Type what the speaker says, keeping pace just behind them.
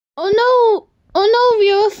Oh no! Oh no,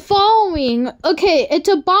 we are falling! Okay, it's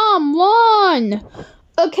a bomb! Run!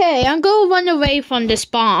 Okay, I'm gonna run away from this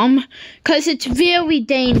bomb, cause it's very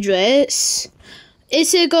dangerous.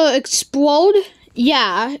 Is it gonna explode?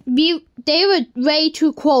 Yeah, they were way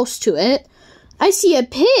too close to it. I see a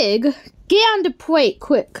pig! Get on the plate,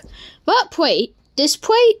 quick. What plate? This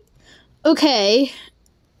plate? Okay.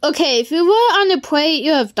 Okay, if you were on the plate,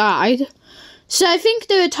 you have died. So I think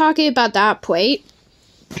they were talking about that plate.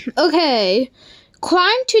 Okay.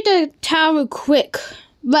 Climb to the tower quick.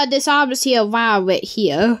 But there's obviously a ladder right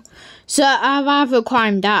here. So I'd rather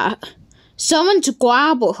climb that. Someone's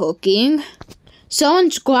grapple hooking.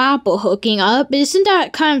 Someone's grapple hooking up. Isn't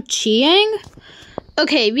that kind of cheating?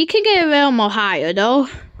 Okay, we can get a little more higher though.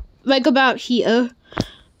 Like about here.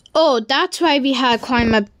 Oh, that's why we had to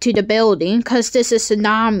climb up to the building, because there's a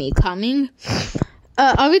tsunami coming.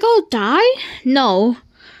 Are we gonna die? No.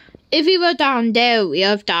 If we were down there, we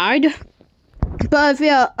have died. But if we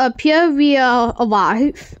are up here, we are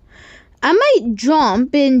alive. I might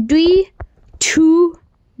jump in 3, 2,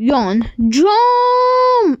 1.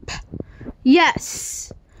 Jump!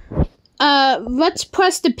 Yes. Let's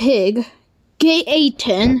press the pig. Get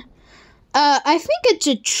 18. I think it's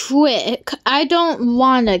a trick. I don't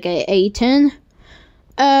want to get 18.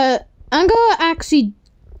 I'm gonna actually...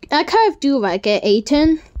 I kind of do like get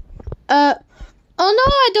 18. Oh no,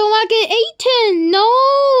 I don't want to get 18.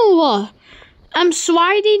 No! I'm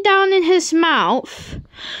sliding down in his mouth.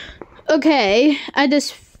 Okay, I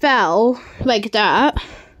just fell like that.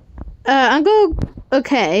 I'm gonna...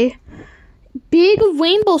 Okay. Big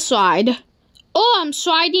rainbow slide. Oh, I'm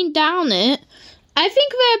sliding down it. I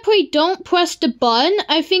think when I play don't press the button,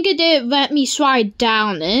 I think it did let me slide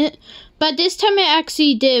down it. But this time it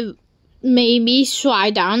actually did make me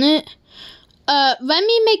slide down it. Let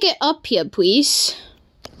me make it up here, please.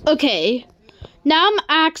 Okay. Now I'm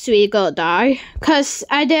actually gonna die. Because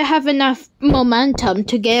I didn't have enough momentum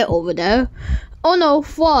to get over there. Oh no,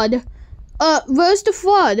 flood. Where's the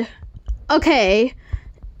flood? Okay.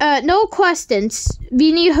 No questions.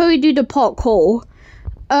 We need to hurry do the parkour.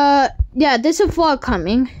 Yeah, there's a flood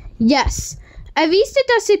coming. Yes. At least it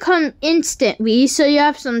doesn't come instantly, so you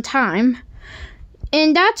have some time.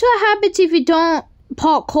 And that's what happens if you don't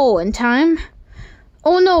parkour in time.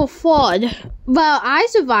 Oh no, flood. Well, I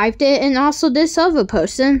survived it, and also this other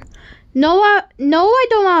person. No, I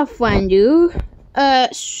don't want to friend you.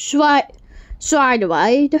 Slide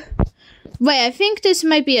ride. Wait, I think this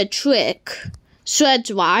might be a trick.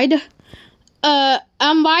 Shreds ride.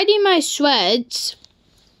 I'm riding my shreds.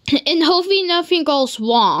 And hopefully nothing goes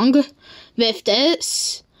wrong with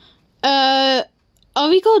this. Are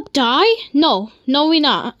we gonna die? No, we're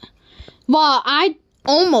not. Well, I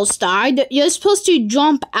almost died. You're supposed to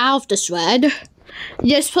jump out of the shred.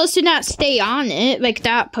 You're supposed to not stay on it like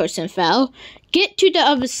that person fell. Get to the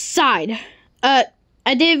other side. I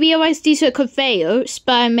didn't realize these were conveyors,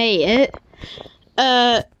 but I made it.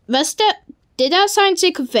 Did that sign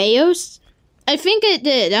say conveyors? I think it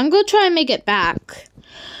did. I'm gonna try and make it back.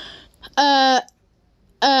 Oh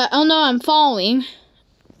no, I'm falling.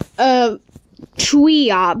 Tree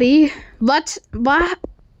obby. What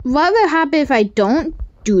will happen if I don't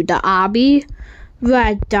do the obby? Will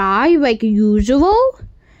I die like usual?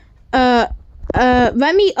 Let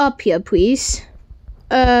me up here, please.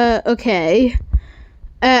 Okay.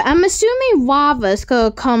 I'm assuming lava's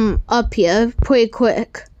gonna come up here pretty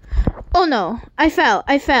quick. Oh no, I fell.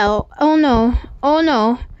 Oh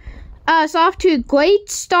no. I was off to a great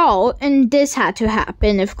start, and this had to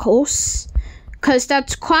happen, of course. Because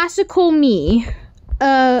that's classical me.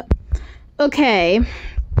 Okay.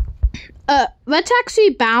 Let's actually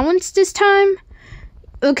balance this time.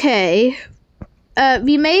 Okay.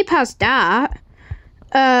 We made past that.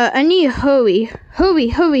 I need to hurry.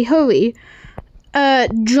 Hurry.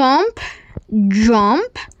 Jump.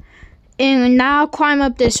 And now climb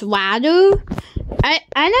up this ladder. I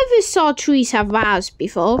never saw trees have ladders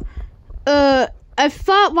before. I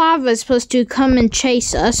thought lava was supposed to come and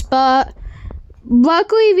chase us, but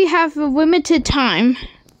luckily we have a limited time.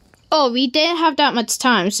 Oh, we didn't have that much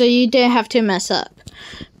time, so you didn't have to mess up.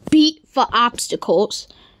 Beat for obstacles.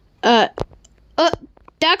 That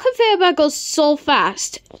conveyor belt goes so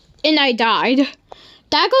fast, and I died.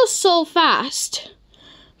 That goes so fast.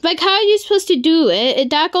 Like, how are you supposed to do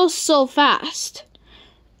it? That goes so fast.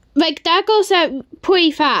 Like, that goes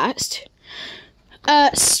pretty fast.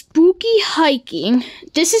 Spooky hiking.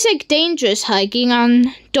 This is like dangerous hiking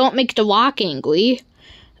on Don't Make the Rock Angry.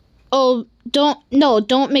 Oh, don't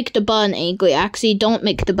make the button angry. Actually, don't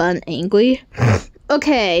make the button angry.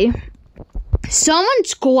 Okay.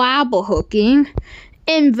 Someone's grapple hooking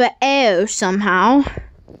in the air somehow.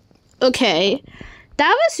 Okay.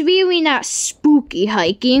 That was really not spooky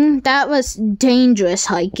hiking. That was dangerous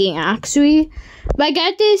hiking, actually. Like,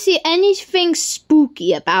 I didn't see anything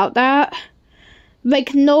spooky about that.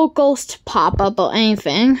 Like, no ghost pop up or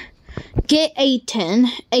anything. Get 18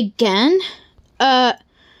 again.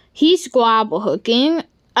 He's grapple hooking.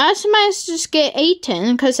 I might just get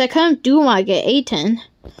 18 because I couldn't do my get 18.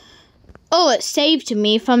 Oh, it saved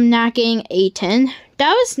me from not getting 18.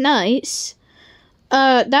 That was nice.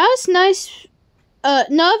 That was nice. No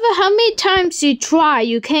matter how many times you try,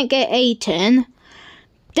 you can't get 18.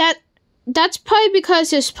 That's probably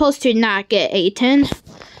because you're supposed to not get 18.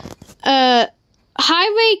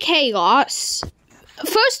 Highway chaos.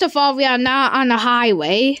 First of all, we are not on the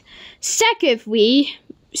highway. Secondly,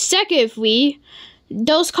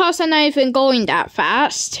 those cars are not even going that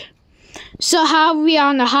fast. So how are we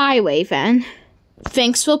on the highway then?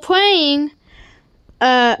 Thanks for playing.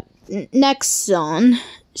 Next zone.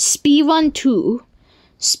 Speedrun 2.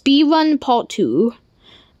 Speedrun part 2.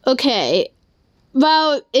 Okay.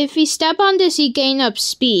 Well, if we step on this, we gain up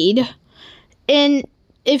speed. And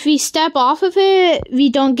if we step off of it, we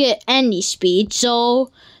don't get any speed.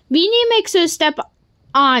 So, we need to make sure to step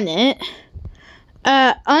on it.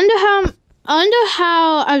 Under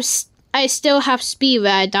how I still have speed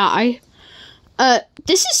when I die.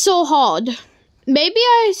 This is so hard. Maybe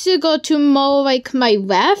I should go to more like my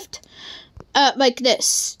left. Like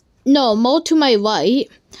this. No, more to my right.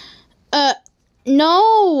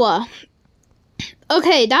 No.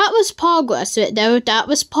 Okay, that was progress right there. That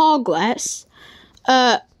was progress.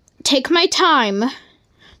 Take my time.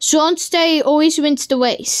 Strong stay always wins the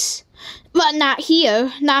race. But not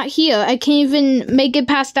here. Not here. I can't even make it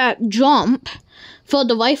past that jump for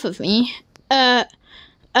the life of me.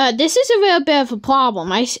 This is a real bit of a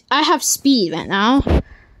problem. I have speed right now.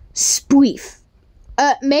 Spreef.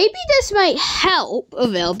 Maybe this might help a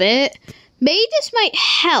little bit. Maybe this might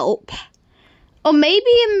help. Or maybe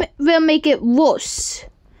it will make it worse.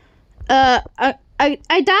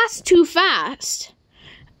 That's too fast.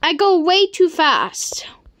 I go way too fast.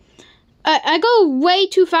 I go way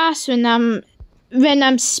too fast when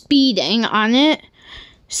I'm speeding on it.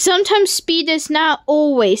 Sometimes speed is not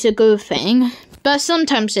always a good thing, but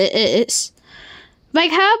sometimes it is. Like,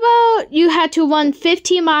 how about you had to run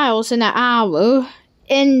 50 miles an hour,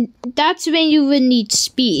 and that's when you would need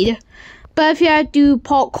speed. But if you had to do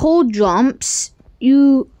parkour jumps,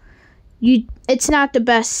 it's not the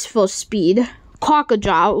best for speed.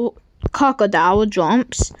 Crocodile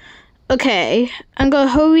jumps. Okay, I'm gonna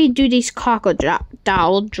hurry do these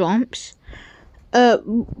crocodile jumps.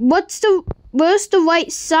 Where's the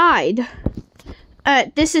right side?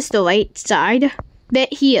 This is the right side.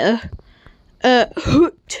 Right here.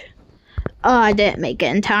 Hoot. Oh, I didn't make it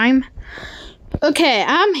in time. Okay,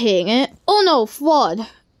 I'm hitting it. Oh no, flood.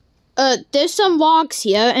 There's some logs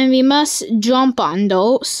here, and we must jump on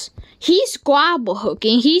those. He's grapple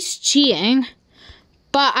hooking. He's cheating.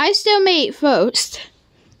 But I still made it first.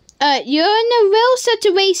 You're in a real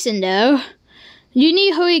situation, though. You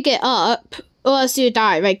need to hurry get up, or else you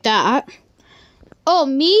die like that. Oh,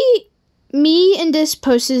 me and this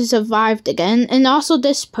person survived again, and also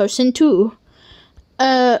this person, too.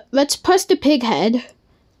 Let's press the pig head.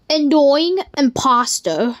 Annoying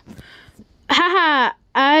imposter. Haha,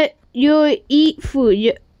 you eat food.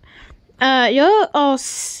 You're all...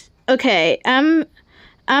 Okay, I'm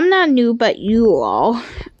not new, but you all.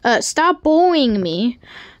 Stop bullying me.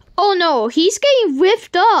 Oh no, he's getting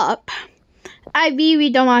whiffed up. I really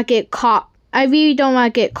don't want to get caught. I really don't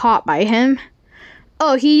want to get caught by him.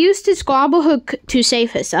 Oh, he used his grapple hook to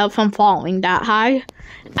save himself from falling that high.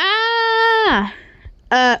 Ah!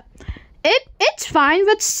 It's fine.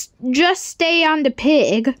 Let's just stay on the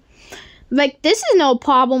pig. Like, this is no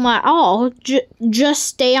problem at all. Just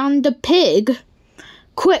stay on the pig.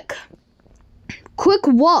 Quick. Quick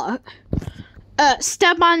what?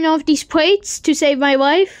 Step on one of these plates to save my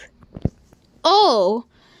life? Oh,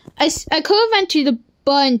 I could have went to the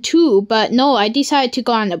button too, but no, I decided to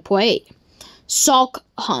go on the plate. Salk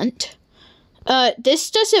hunt.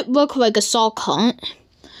 This doesn't look like a salk hunt.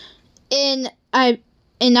 And I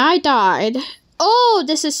died. Oh,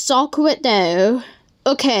 this is salk right there.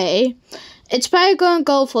 Okay. It's probably gonna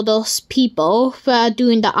go for those people who are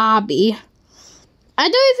doing the obby. I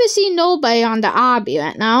don't even see nobody on the obby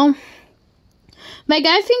right now. Like,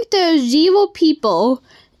 I think there's 0 people,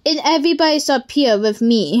 and everybody's up here with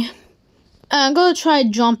me. I'm gonna try to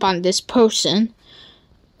jump on this person.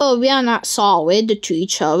 Oh, we are not solid to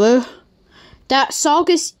each other. That salk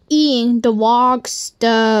is eating the logs,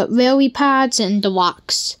 the lily pads, and the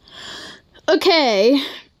rocks. Okay,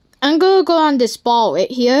 I'm gonna go on this ball right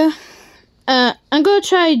here. I'm gonna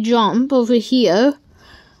try jump over here.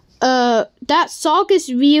 That sock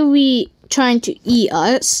is really trying to eat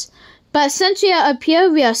us. But since we are up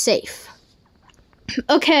here, we are safe.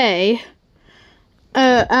 Okay.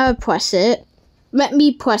 I'll press it. Let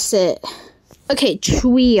me press it. Okay,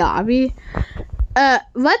 tree are we?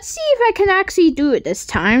 Let's see if I can actually do it this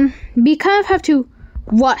time. We kind of have to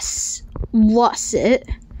rush it.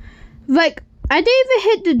 Like, I didn't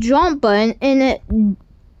even hit the jump button and it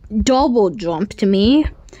double jumped to me.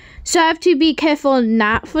 So I have to be careful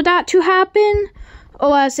not for that to happen,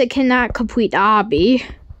 or else I cannot complete the obby.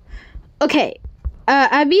 Okay,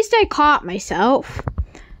 at least I caught myself.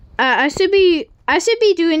 I should be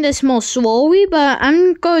doing this more slowly, but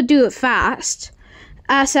I'm gonna do it fast,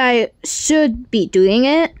 as I should be doing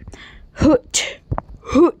it. Hoot,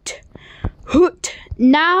 hoot, hoot.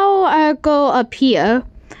 Now I go up here.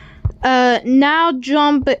 Now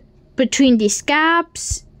jump between these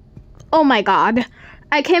gaps. Oh my god.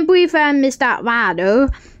 I can't believe I missed that ladder.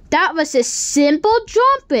 That was a simple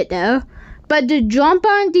jump right there. But the jump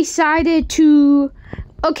on decided to...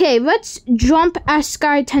 Okay, let's jump at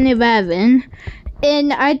Sky 1011.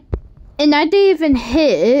 And I didn't even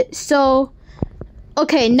hit it. So...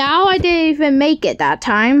 Okay, now I didn't even make it that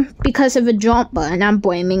time. Because of a jump button I'm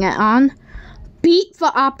blaming it on. Beat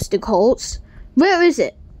for obstacles. Where is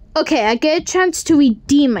it? Okay, I get a chance to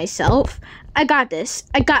redeem myself. I got this.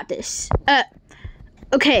 I got this.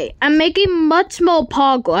 Okay, I'm making much more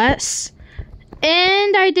progress.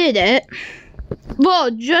 And I did it.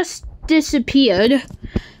 Well, just disappeared.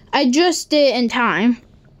 I just did it in time.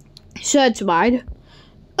 So that's wide.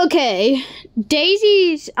 Okay,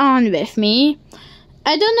 Daisy's on with me.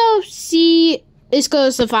 I don't know if she is going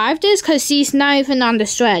to survive this because she's not even on the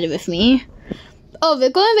thread with me. Oh, we're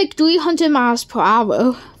going like 300 miles per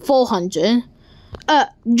hour. 400.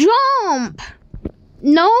 Jump!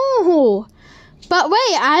 No! But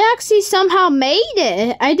wait, I actually somehow made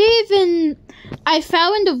it. I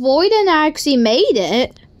fell in the void and I actually made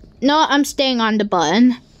it. No, I'm staying on the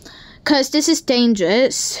button. Because this is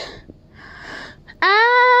dangerous.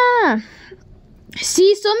 Ah!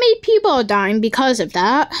 See, so many people are dying because of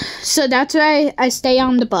that. So that's why I stay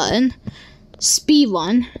on the button. Speed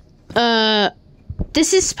 1.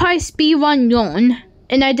 This is probably speed 1 1.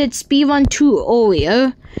 And I did speed 1 2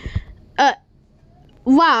 earlier.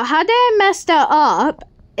 Wow, how did I mess that up?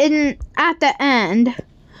 At the end.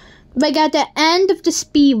 Like at the end of the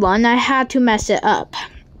speed 1, I had to mess it up.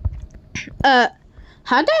 How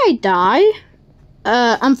did I die?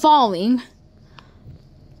 I'm falling.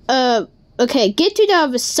 Okay, get to the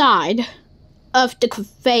other side of the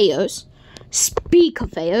conveyors. Speed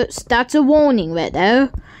conveyors. That's a warning right there.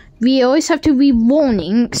 We always have to read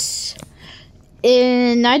warnings.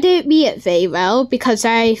 And I didn't read it very well because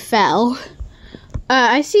I fell.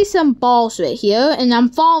 I see some balls right here and I'm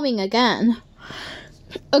falling again.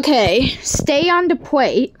 Okay, stay on the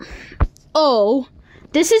plate. Oh,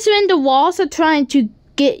 this is when the walls are trying to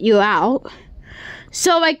get you out.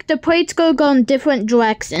 So like the plate's gonna go in different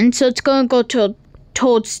directions. So it's gonna go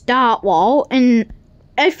towards that wall. And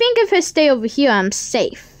I think if I stay over here, I'm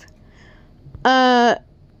safe. Yeah,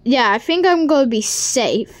 I think I'm gonna be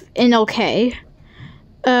safe and okay.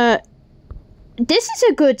 This is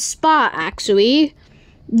a good spot actually.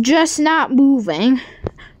 Just not moving.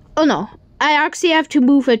 Oh no, I actually have to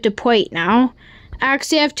move with the plate now. I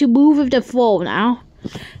actually have to move with the flow now.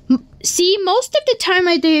 See, most of the time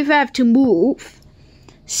I don't even have to move.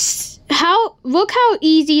 Look how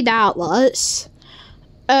easy that was.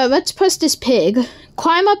 Let's push this pig.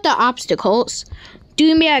 Climb up the obstacles.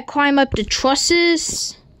 Do me I climb up the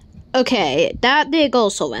trusses. Okay, that didn't go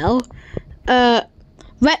so well.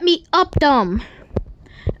 Let me up them.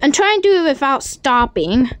 I'm trying to do it without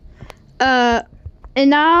stopping. And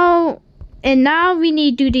now we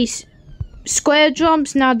need to do these square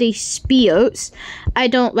jumps, now these spears. I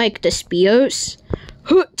don't like the spears.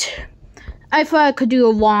 Hoot! I thought I could do a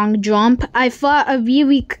long jump. I thought I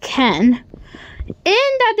really can. And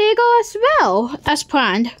that did go as well as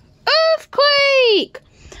planned. Earthquake!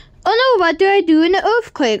 Oh no, what do I do in the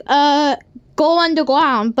earthquake? Go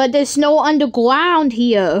underground, but there's no underground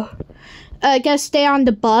here. I guess stay on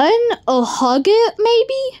the button or hug it,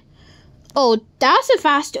 maybe? Oh, that's a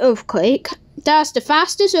fast earthquake. That's the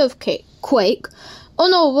fastest earthquake. Oh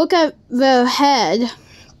no, look at the head.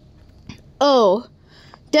 Oh,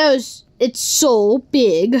 it's so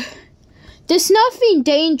big. There's nothing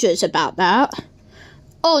dangerous about that.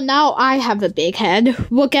 Oh, now I have a big head.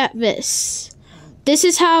 Look at this. This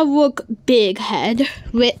is how I look big head.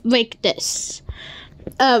 Like this.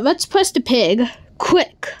 Let's press the pig.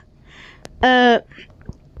 Quick. I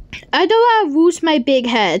don't want to lose my big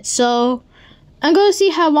head, so I'm gonna see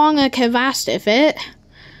how long I can last with it.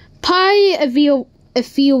 Probably a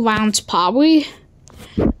few rounds, probably.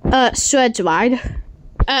 Shreds wide.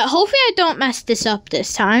 Hopefully I don't mess this up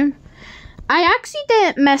this time. I actually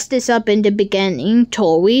didn't mess this up in the beginning,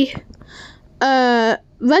 totally.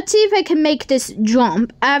 Let's see if I can make this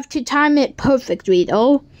jump. I have to time it perfectly,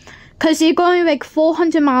 though. Because you're going like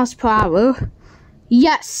 400 miles per hour.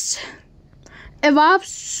 Yes. If I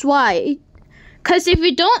slide. Because if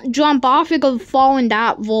you don't jump off, you're going to fall in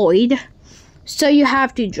that void. So you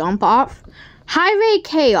have to jump off. Highway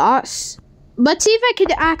chaos. Let's see if I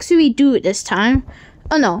can actually do it this time.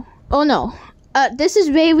 Oh no. Oh no. This is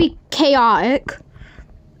very chaotic.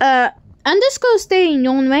 I'm just gonna stay in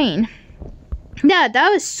your lane. Yeah, that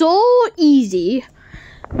was so easy.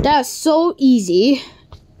 That's so easy.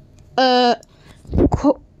 Climb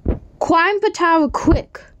the tower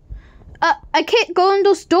quick. I can't go in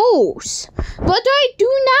those doors. What do I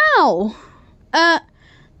do now?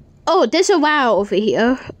 Oh, there's a wow over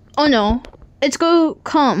here. Oh no. It's gonna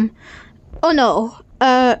come. Oh no.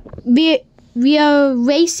 We are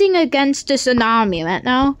racing against the tsunami right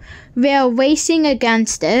now. We are racing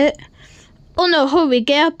against it. Oh no, hurry,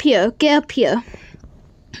 get up here, get up here.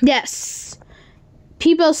 Yes.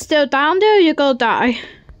 People still down there, you're gonna die.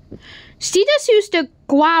 See, just use the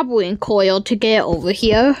grappling coil to get over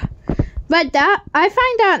here. But that, I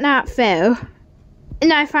find that not fair.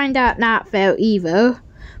 And I find that not fair either.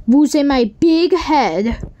 Losing my big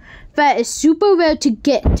head. That is super rare to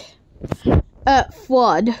get.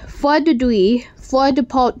 Flood 3, flood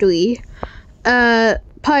part 3.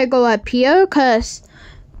 Probably go up here, cause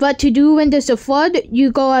what to do when there's a flood,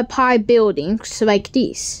 you go up high buildings like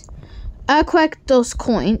these. I'll collect those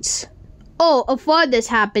coins. Oh, a flood is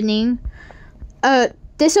happening.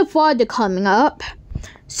 There's a flood coming up.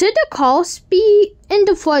 Should the cars be in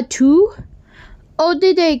the flood too? Or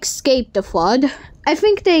did they escape the flood? I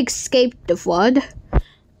think they escaped the flood.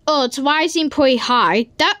 Oh, it's rising pretty high.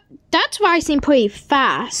 That's rising pretty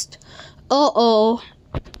fast. Uh-oh.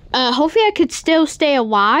 Hopefully I could still stay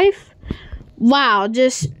alive. Wow,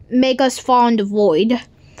 just make us fall in the void.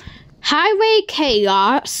 Highway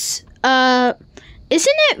chaos. Isn't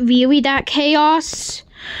it really that chaos?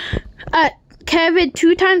 Can I have it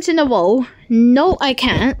 2 times in a row? No, I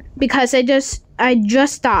can't. Because I just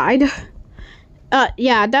died.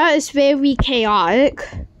 Yeah, that is very chaotic.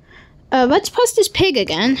 Let's post this pig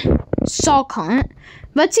again. Sock hunt.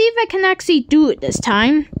 Let's see if I can actually do it this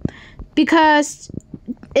time. Because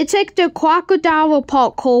it's like the crocodile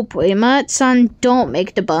part Coldplay. My son, don't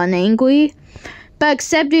make the button angry. But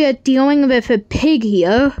except you're dealing with a pig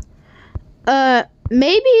here.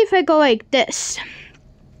 Maybe if I go like this.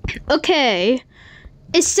 Okay.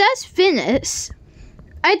 It says finish.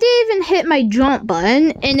 I didn't even hit my jump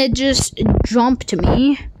button and it just jumped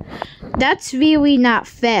me. That's really not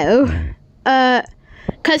fair.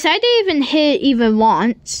 Cause I didn't even hit even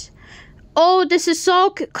once. Oh, this is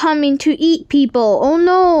Sulk coming to eat people. Oh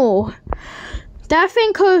no. That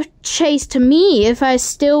thing could chase to me if I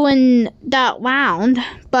still in that round.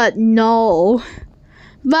 But no.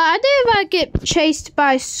 But I didn't like get chased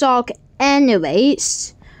by Sulk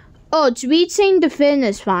anyways. Oh, it's reaching the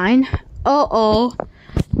finish line. Uh-oh.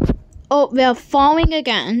 Oh, we're falling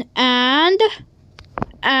again. And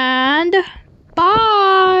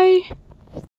bye.